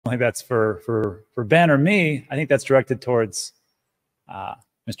think that's for Ben or me. I think that's directed towards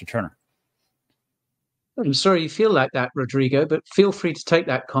Mr. Turner. I'm sorry you feel like that, Rodrigo, but feel free to take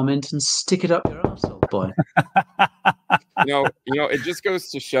that comment and stick it up your arsehole, boy. You know, it just goes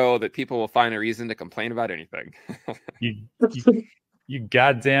to show that people will find a reason to complain about anything. you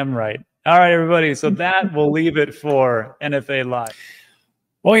goddamn right. All right, everybody. So that will leave it for NFA Live.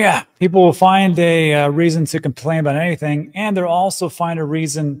 Well, yeah, people will find a reason to complain about anything, and they'll also find a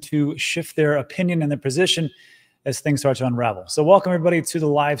reason to shift their opinion and their position as things start to unravel. So welcome, everybody, to the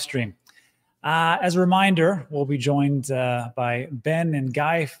live stream. As a reminder, we'll be joined by Ben and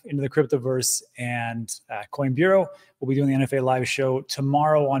Guy into the Cryptoverse and Coin Bureau. We'll be doing the NFA Live show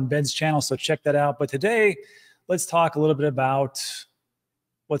tomorrow on Ben's channel, so check that out. But today, let's talk a little bit about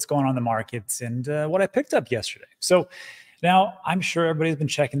what's going on in the markets and what I picked up yesterday. So now I'm sure everybody's been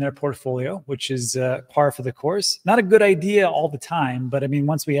checking their portfolio, which is par for the course. Not a good idea all the time, but I mean,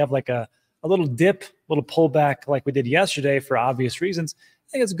 once we have like a little dip, little pullback like we did yesterday for obvious reasons,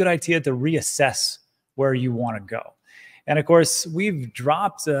 I think it's a good idea to reassess where you want to go. And of course, we've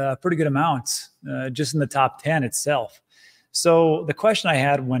dropped a pretty good amount just in the top 10 itself. So the question I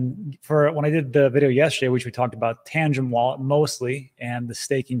had when I did the video yesterday, which we talked about Tangent Wallet mostly and the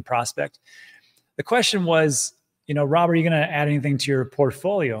staking prospect, the question was, you know, Rob, are you going to add anything to your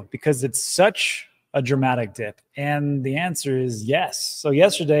portfolio? Because it's such a dramatic dip. And the answer is yes. So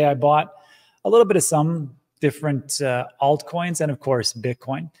yesterday I bought a little bit of some different altcoins and of course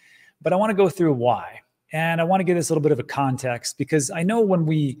Bitcoin, but I want to go through why. And I want to give this a little bit of a context because I know when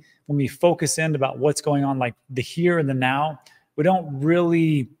we focus in about what's going on, like the here and the now, we don't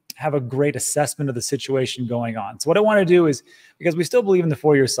really have a great assessment of the situation going on. So what I want to do is, because we still believe in the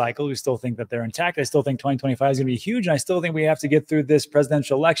 4-year cycle, we still think that they're intact. I still think 2025 is going to be huge. And I still think we have to get through this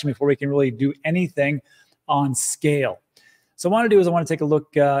presidential election before we can really do anything on scale. So what I want to do is I want to take a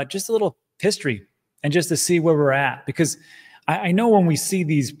look, just a little history and just to see where we're at. Because I know when we see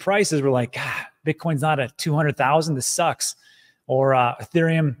these prices, we're like, God, Bitcoin's not at 200,000. This sucks. Or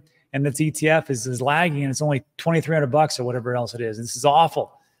Ethereum and its ETF is lagging and it's only 2,300 bucks or whatever else it is. This is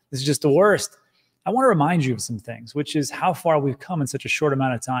awful. This is just the worst. I want to remind you of some things, which is how far we've come in such a short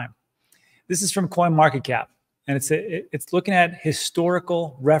amount of time. This is from CoinMarketCap, and it's looking at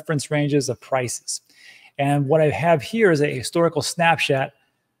historical reference ranges of prices. And what I have here is a historical snapshot,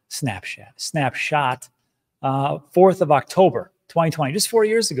 4th of October, 2020, just 4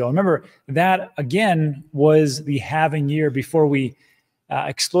 years ago. Remember, that again was the halving year before we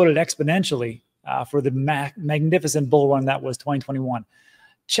exploded exponentially for the magnificent bull run that was 2021.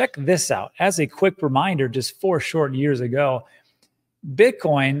 Check this out. As a quick reminder, just 4 short years ago,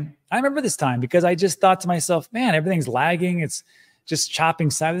 Bitcoin, I remember this time because I just thought to myself, man, everything's lagging. It's just chopping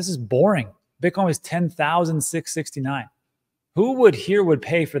side. This is boring. Bitcoin was 10,669. Who would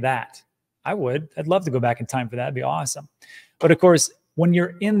pay for that? I would. I'd love to go back in time for that. It'd be awesome. But of course, when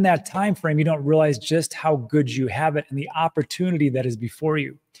you're in that time frame, you don't realize just how good you have it and the opportunity that is before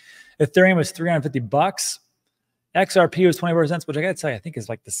you. Ethereum was 350 bucks. XRP was 24 cents, which I got to tell you, I think is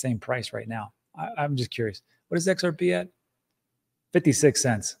like the same price right now. I'm just curious. What is XRP at? 56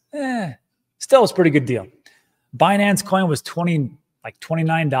 cents. Still is a pretty good deal. Binance coin was $29.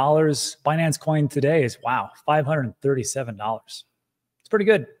 Binance coin today is, wow, $537. It's pretty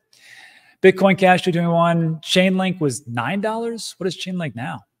good. Bitcoin Cash 221. Chainlink was $9. What is Chainlink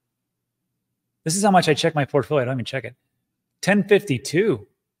now? This is how much I check my portfolio. I don't even check it. 1052.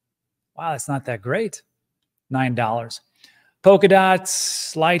 Wow, that's not that great. $9. Polkadot,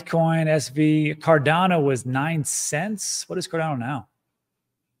 Litecoin, SV, Cardano was 9 cents. What is Cardano now?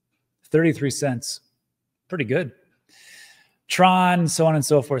 33 cents. Pretty good. Tron, so on and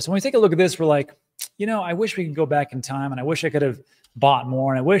so forth. So when we take a look at this, we're like, you know, I wish we could go back in time and I wish I could have bought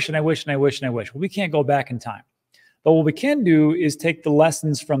more and I wish and I wish and I wish and I wish. Well, we can't go back in time. But what we can do is take the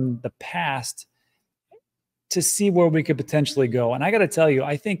lessons from the past to see where we could potentially go. And I got to tell you,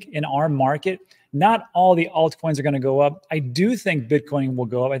 I think in our market, not all the altcoins are going to go up. I do think Bitcoin will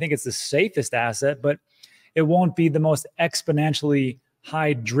go up. I think it's the safest asset, but it won't be the most exponentially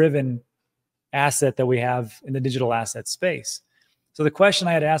high driven asset that we have in the digital asset space. So the question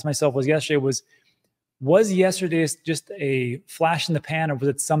I had to ask myself was yesterday just a flash in the pan, or was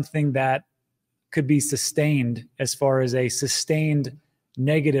it something that could be sustained as far as a sustained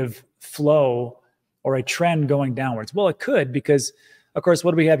negative flow or a trend going downwards? Well, it could, because of course,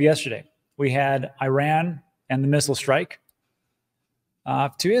 what did we have yesterday? We had Iran and the missile strike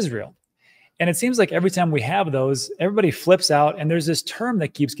to Israel. And it seems like every time we have those, everybody flips out, and there's this term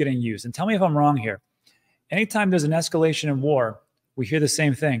that keeps getting used. And tell me if I'm wrong here. Anytime there's an escalation in war, we hear the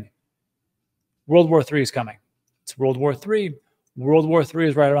same thing. World War III is coming. It's World War III. World War III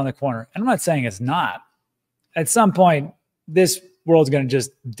is right around the corner. And I'm not saying it's not. At some point, this world's going to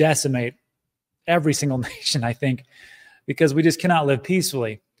just decimate every single nation, I think, because we just cannot live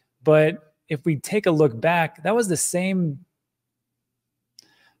peacefully. But if we take a look back, that was the same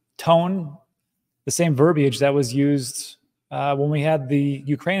tone, the same verbiage that was used when we had the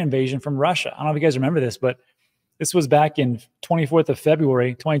Ukraine invasion from Russia. I don't know if you guys remember this, but this was back in 24th of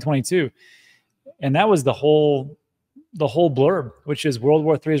February, 2022. And that was the whole blurb, which is World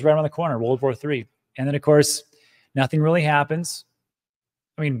War III is right around the corner, World War III. And then, of course, nothing really happens.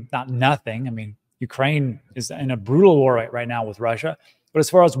 I mean, not nothing. I mean, Ukraine is in a brutal war right now with Russia. But as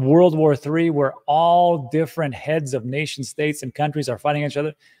far as World War III, where all different heads of nation states and countries are fighting each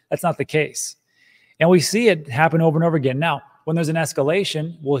other, that's not the case. And we see it happen over and over again. Now, when there's an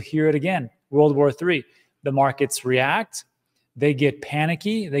escalation, we'll hear it again, World War III. The markets react. They get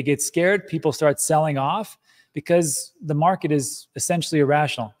panicky. They get scared. People start selling off because the market is essentially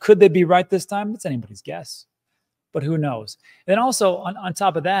irrational. Could they be right this time? It's anybody's guess, but who knows? And then also on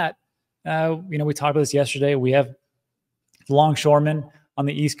top of that, we talked about this yesterday. We have longshoremen on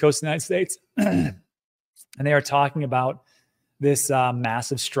the East Coast of the United States, and they are talking about this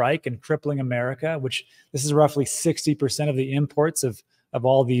massive strike and crippling America, which this is roughly 60% of the imports of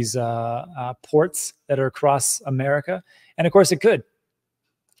all these ports that are across America. And of course it could.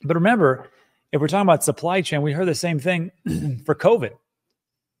 But remember, if we're talking about supply chain, we heard the same thing for COVID.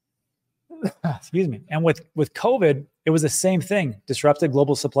 Excuse me. And with COVID, it was the same thing, disrupted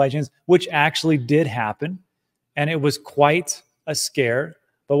global supply chains, which actually did happen. And it was quite a scare.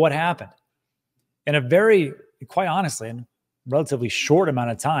 But what happened? In a very, quite honestly, in a relatively short amount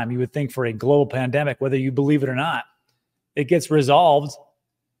of time, you would think for a global pandemic, whether you believe it or not, it gets resolved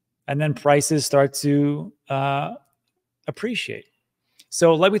and then prices start to appreciate.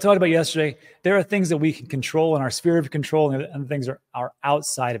 So like we talked about yesterday, there are things that we can control in our sphere of control and things are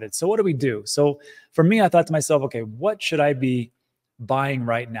outside of it. So what do we do? So for me, I thought to myself, okay, what should I be buying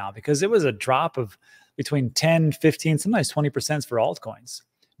right now? Because it was a drop of between 10, 15, sometimes 20% for altcoins.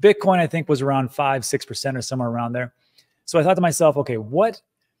 Bitcoin, I think, was around 5, 6% or somewhere around there. So I thought to myself, okay, what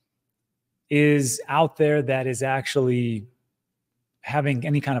is out there that is actually having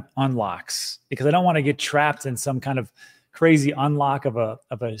any kind of unlocks? Because I don't want to get trapped in some kind of crazy unlock of a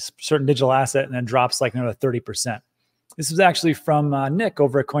certain digital asset and then drops like another 30%. This was actually from Nick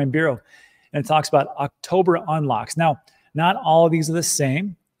over at Coin Bureau, and it talks about October unlocks. Now, not all of these are the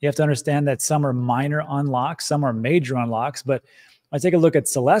same. You have to understand that some are minor unlocks, some are major unlocks. But I take a look at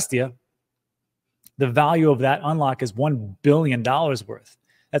Celestia. The value of that unlock is $1 billion worth.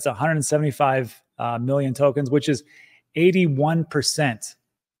 That's 175 million tokens, which is 81%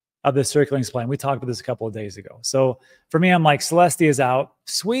 of the circulating supply. And we talked about this a couple of days ago. So for me, I'm like, Celestia is out.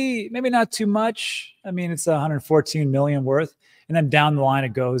 Sweet, maybe not too much. I mean, it's 114 million worth. And then down the line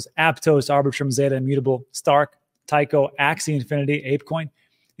it goes. Aptos, Arbitrum, Zeta, Immutable, Stark, Tyco, Axie Infinity, ApeCoin.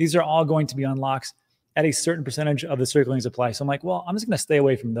 These are all going to be unlocks at a certain percentage of the circulating supply. So I'm like, well, I'm just going to stay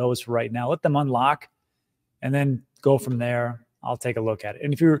away from those for right now. Let them unlock and then go from there. I'll take a look at it.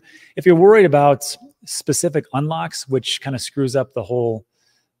 And if you're worried about specific unlocks, which kind of screws up the whole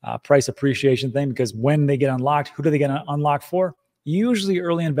price appreciation thing, because when they get unlocked, who do they get unlocked for? Usually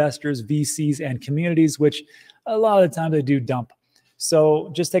early investors, VCs, and communities, which a lot of the time they do dump.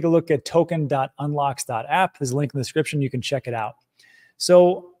 So just take a look at token.unlocks.app. There's a link in the description. You can check it out.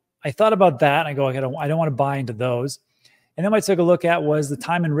 So I thought about that. I go, I don't want to buy into those. And then what I took a look at was the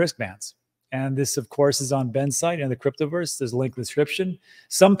time and risk bands. And this, of course, is on Ben's site and the CRYPTOVERSE. There's a link in the description.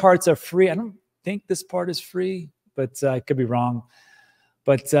 Some parts are free. I don't think this part is free, but I could be wrong.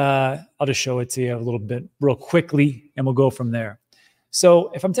 But I'll just show it to you a little bit real quickly, and we'll go from there.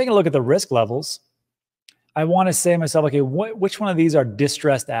 So if I'm taking a look at the risk levels, I want to say to myself, okay, which one of these are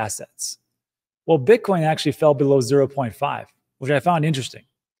distressed assets? Well, Bitcoin actually fell below 0.5, which I found interesting.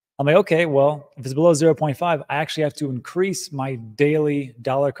 I'm like, okay, well, if it's below 0.5, I actually have to increase my daily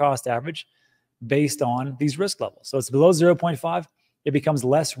dollar cost average based on these risk levels. So it's below 0.5, it becomes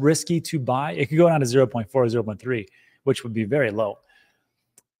less risky to buy. It could go down to 0.4 or 0.3, which would be very low.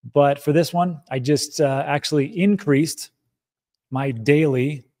 But for this one, I just actually increased my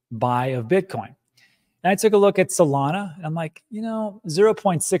daily buy of Bitcoin. And I took a look at Solana, and I'm like,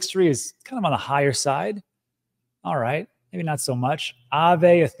 0.63 is kind of on the higher side. All right, maybe not so much.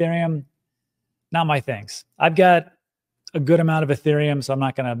 Aave, Ethereum, not my things. I've got a good amount of Ethereum, so I'm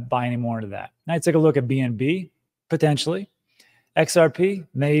not going to buy any more into that. And I took a look at BNB, potentially. XRP,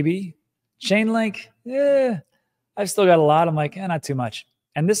 maybe. Chainlink, I've still got a lot. I'm like, not too much.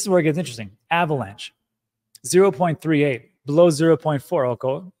 And this is where it gets interesting. Avalanche, 0.38, below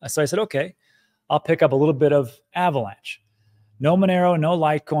 0.4. So I said, okay, I'll pick up a little bit of Avalanche. No Monero, no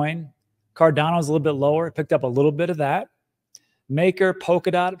Litecoin. Cardano's a little bit lower. Picked up a little bit of that. Maker,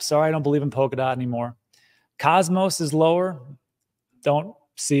 Polkadot. Sorry, I don't believe in Polkadot anymore. Cosmos is lower. Don't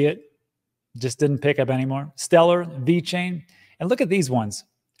see it. Just didn't pick up anymore. Stellar, VeChain. And look at these ones.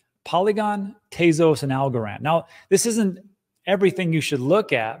 Polygon, Tezos, and Algorand. Now, this isn't everything you should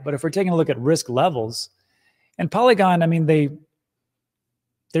look at, but if we're taking a look at risk levels, and Polygon, I mean,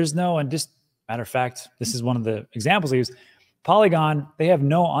 there's no, and just matter of fact, this is one of the examples I use. Polygon, they have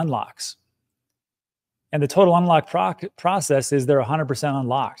no unlocks. And the total unlock process is they're 100%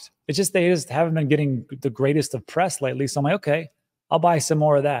 unlocked. It's just they just haven't been getting the greatest of press lately. So I'm like, okay, I'll buy some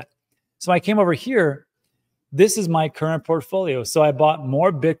more of that. So I came over here. This is my current portfolio. So I bought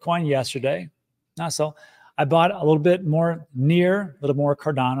more Bitcoin yesterday. Not so. I bought a little bit more Near, a little more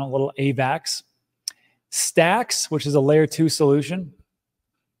Cardano, a little AVAX. Stacks, which is a layer 2 solution,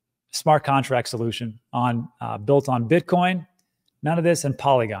 smart contract solution on built on Bitcoin. None of this, and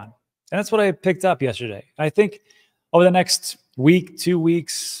Polygon. And that's what I picked up yesterday. I think over the next week, 2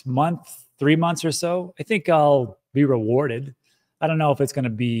 weeks, month, 3 months or so, I think I'll be rewarded. I don't know if it's going to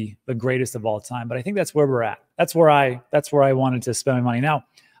be the greatest of all time, but I think that's where we're at. That's where I wanted to spend my money. Now,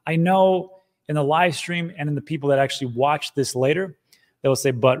 I know in the live stream and in the people that actually watch this later, they will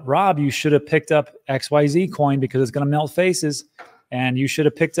say, but Rob, you should have picked up XYZ coin because it's going to melt faces. And you should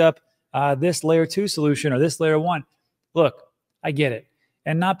have picked up this layer 2 solution or this layer 1. Look, I get it.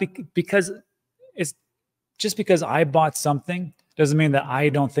 And not because it's just because I bought something doesn't mean that I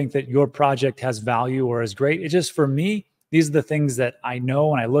don't think that your project has value or is great. It's just for me, these are the things that I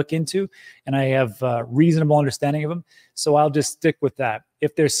know and I look into and I have reasonable understanding of them. So I'll just stick with that.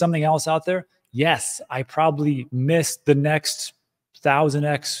 If there's something else out there, yes, I probably missed the next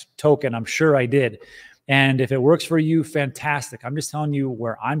 1000x token. I'm sure I did. And if it works for you, fantastic. I'm just telling you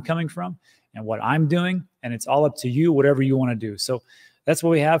where I'm coming from and what I'm doing. And it's all up to you, whatever you want to do. So that's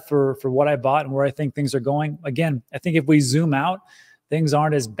what we have for what I bought and where I think things are going. Again, I think if we zoom out, things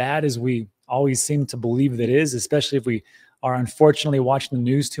aren't as bad as we always seem to believe that it is, especially if we are unfortunately watching the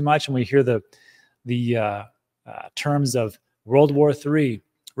news too much and we hear the terms of World War III,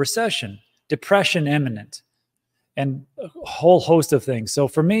 recession, depression imminent, and a whole host of things. So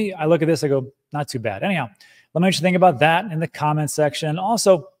for me, I look at this, I go, not too bad. Anyhow, let me know what you think about that in the comments section. And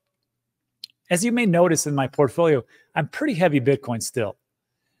also, as you may notice in my portfolio, I'm pretty heavy Bitcoin still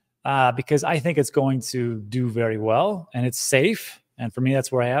because I think it's going to do very well and it's safe. And for me,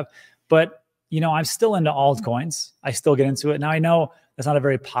 that's where I have. But, you know, I'm still into altcoins. I still get into it. Now, I know that's not a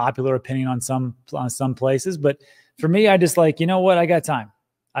very popular opinion on some places, but for me, I just like, you know what? I got time.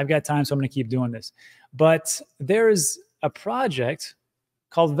 I've got time, so I'm going to keep doing this. But there's a project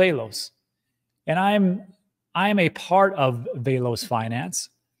called VELLOS, and I'm a part of VELLOS Finance.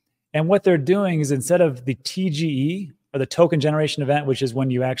 And what they're doing is instead of the TGE or the token generation event, which is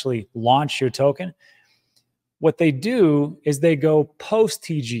when you actually launch your token, what they do is they go post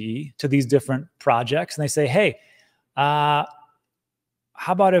TGE to these different projects and they say, hey, how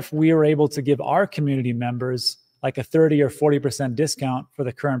about if we were able to give our community members like a 30 or 40% discount for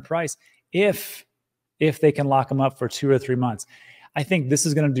the current price if they can lock them up for 2 or 3 months. I think this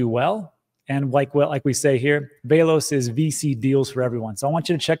is going to do well. And like we say here, VELLOS is VC deals for everyone. So I want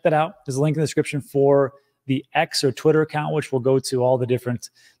you to check that out. There's a link in the description for the X or Twitter account, which will go to all the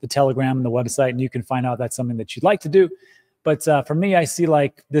Telegram and the website, and you can find out if that's something that you'd like to do. But for me, I see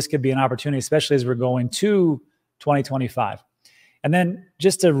like this could be an opportunity, especially as we're going to 2025. And then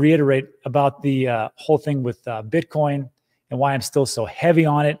just to reiterate about the whole thing with Bitcoin and why I'm still so heavy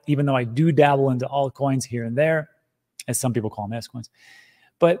on it, even though I do dabble into altcoins here and there, as some people call them S-coins.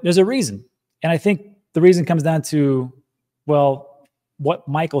 But there's a reason. And I think the reason comes down to, well, what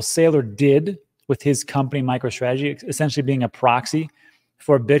Michael Saylor did with his company, MicroStrategy, essentially being a proxy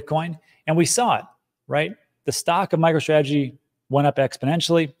for Bitcoin. And we saw it, right? The stock of MicroStrategy went up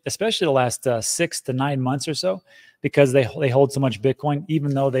exponentially, especially the last 6 to 9 months or so, because they hold so much Bitcoin,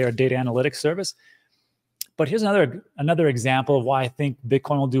 even though they are a data analytics service. But here's another example of why I think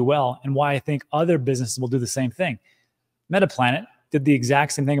Bitcoin will do well and why I think other businesses will do the same thing. Metaplanet did the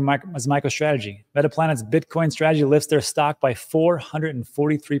exact same thing as MicroStrategy. Metaplanet's Bitcoin strategy lifts their stock by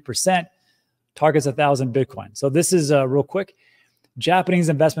 443%, targets 1,000 Bitcoin. So this is real quick. Japanese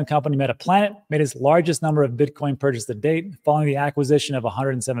investment company Metaplanet made its largest number of Bitcoin purchased to date following the acquisition of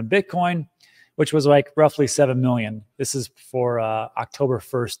 107 Bitcoin, which was like roughly 7 million. This is for October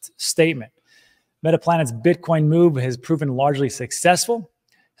 1st statement. Metaplanet's Bitcoin move has proven largely successful,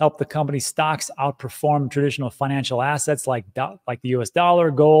 helped the company's stocks outperform traditional financial assets like the US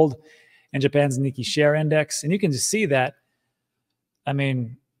dollar, gold, and Japan's Nikkei share index. And you can just see that, I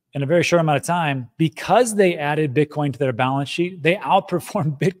mean, in a very short amount of time, because they added Bitcoin to their balance sheet, they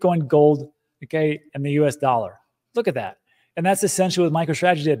outperformed Bitcoin, gold, okay, and the US dollar. Look at that. And that's essentially what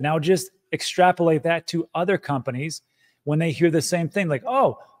MicroStrategy did. Now just extrapolate that to other companies when they hear the same thing, like,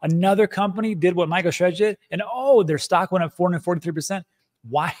 oh, another company did what MicroStrategy did, and oh, their stock went up 443%.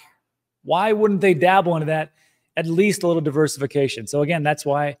 Why wouldn't they dabble into that? At least a little diversification. So again, that's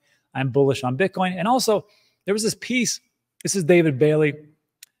why I'm bullish on Bitcoin. And also, there was this piece. This is David Bailey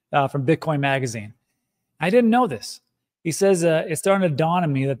from Bitcoin Magazine. I didn't know this. He says, it's starting to dawn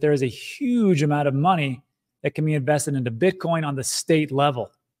on me that there is a huge amount of money that can be invested into Bitcoin on the state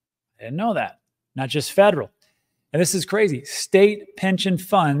level. I didn't know that. Not just federal. And this is crazy. State pension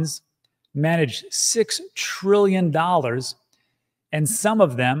funds manage $6 trillion, and some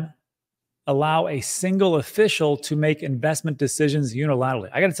of them allow a single official to make investment decisions unilaterally.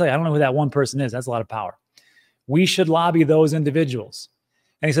 I got to tell you, I don't know who that one person is. That's a lot of power. We should lobby those individuals.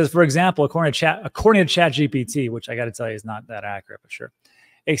 And he says, for example, according to ChatGPT, which I got to tell you is not that accurate, but sure,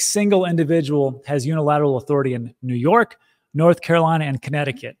 a single individual has unilateral authority in New York, North Carolina, and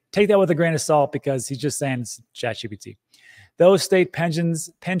Connecticut. Take that with a grain of salt because he's just saying it's ChatGPT. Those state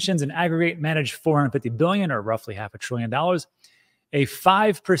pensions in aggregate manage $450 billion, or roughly $500 billion. A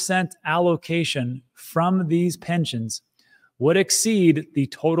 5% allocation from these pensions would exceed the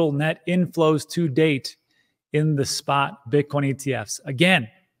total net inflows to date in the spot Bitcoin ETFs. Again,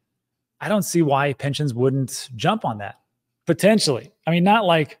 I don't see why pensions wouldn't jump on that. Potentially. I mean, not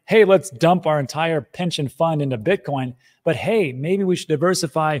like, hey, let's dump our entire pension fund into Bitcoin, but hey, maybe we should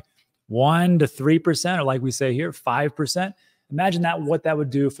diversify 1 to 3%, or like we say here, 5%. Imagine that, what that would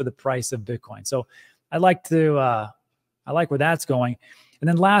do for the price of Bitcoin. So I like where that's going. And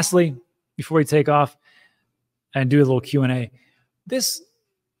then lastly, before we take off and do a little Q&A, this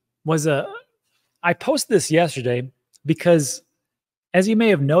was I posted this yesterday because, as you may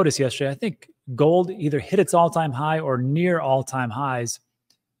have noticed yesterday, I think gold either hit its all-time high or near all-time highs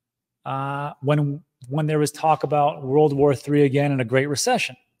when there was talk about World War III again and a Great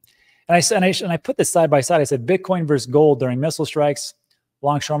Recession. And I put this side by side. I said Bitcoin versus gold during missile strikes,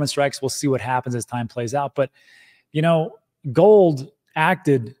 longshoreman strikes. We'll see what happens as time plays out. But you know, gold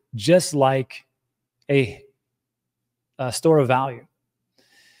acted just like a store of value.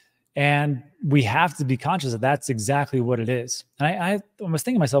 And we have to be conscious that that's exactly what it is. And I was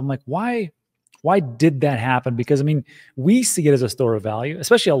thinking to myself, I'm like, why did that happen? Because, I mean, we see it as a store of value,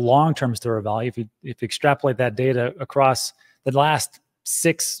 especially a long-term store of value. If you extrapolate that data across the last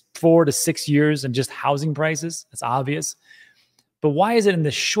 4 to 6 years and just housing prices, it's obvious. But why is it in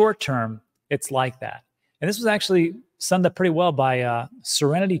the short term it's like that? And this was actually summed up pretty well by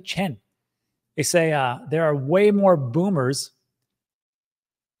Serenity Chen. They say there are way more boomers.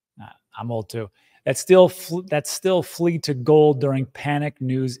 I'm old too. That still flee to gold during panic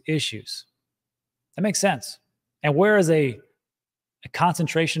news issues. That makes sense. And where is a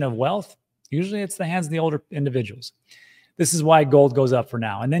concentration of wealth? Usually it's the hands of the older individuals. This is why gold goes up for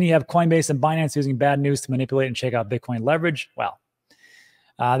now. And then you have Coinbase and Binance using bad news to manipulate and shake out Bitcoin leverage. Well,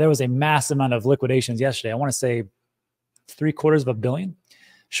 there was a massive amount of liquidations yesterday. I want to say $750 million.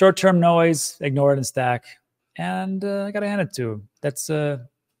 Short-term noise, ignore it and stack. And I got to hand it to him. That's a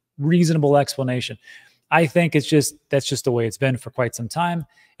reasonable explanation. I think that's just the way it's been for quite some time.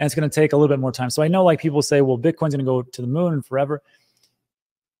 And it's going to take a little bit more time. So I know, like, people say, well, Bitcoin's going to go to the moon forever.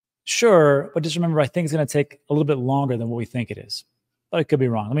 Sure, but just remember, I think it's going to take a little bit longer than what we think it is. But it could be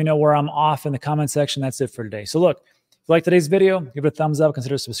wrong. Let me know where I'm off in the comment section. That's it for today. So look, if you like today's video, give it a thumbs up.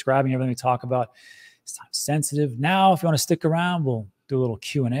 Consider subscribing. Everything we talk about is time sensitive. Now, if you want to stick around, we'll do a little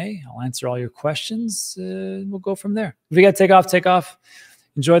Q&A. I'll answer all your questions. We'll go from there. If you got to take off.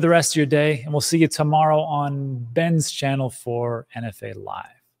 Enjoy the rest of your day, and we'll see you tomorrow on Ben's channel for NFA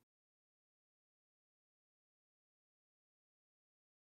Live.